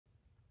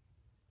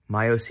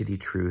My OCD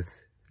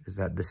truth is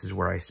that this is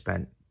where I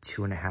spent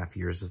 2.5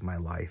 years of my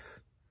life,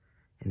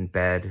 in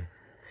bed,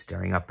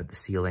 staring up at the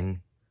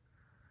ceiling,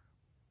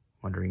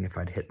 wondering if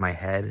I'd hit my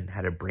head and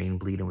had a brain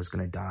bleed and was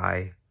going to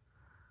die,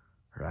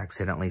 or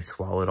accidentally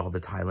swallowed all the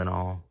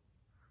Tylenol,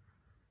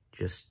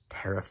 just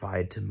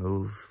terrified to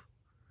move,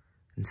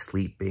 and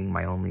sleep being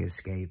my only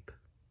escape.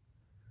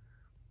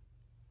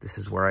 This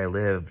is where I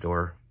lived,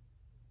 or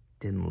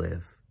didn't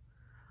live.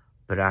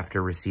 But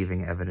after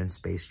receiving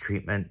evidence-based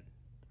treatment,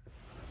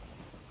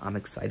 I'm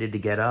excited to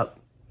get up.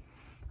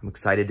 I'm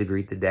excited to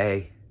greet the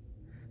day,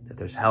 that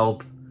there's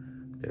help,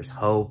 there's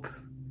hope,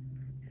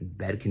 and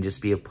bed can just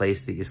be a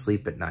place that you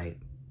sleep at night.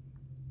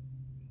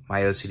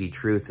 My OCD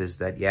truth is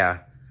that,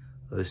 yeah,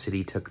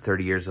 OCD took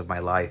 30 years of my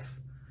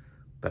life,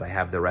 but I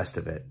have the rest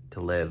of it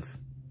to live,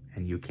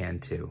 and you can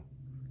too.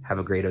 Have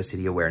a great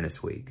OCD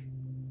Awareness Week.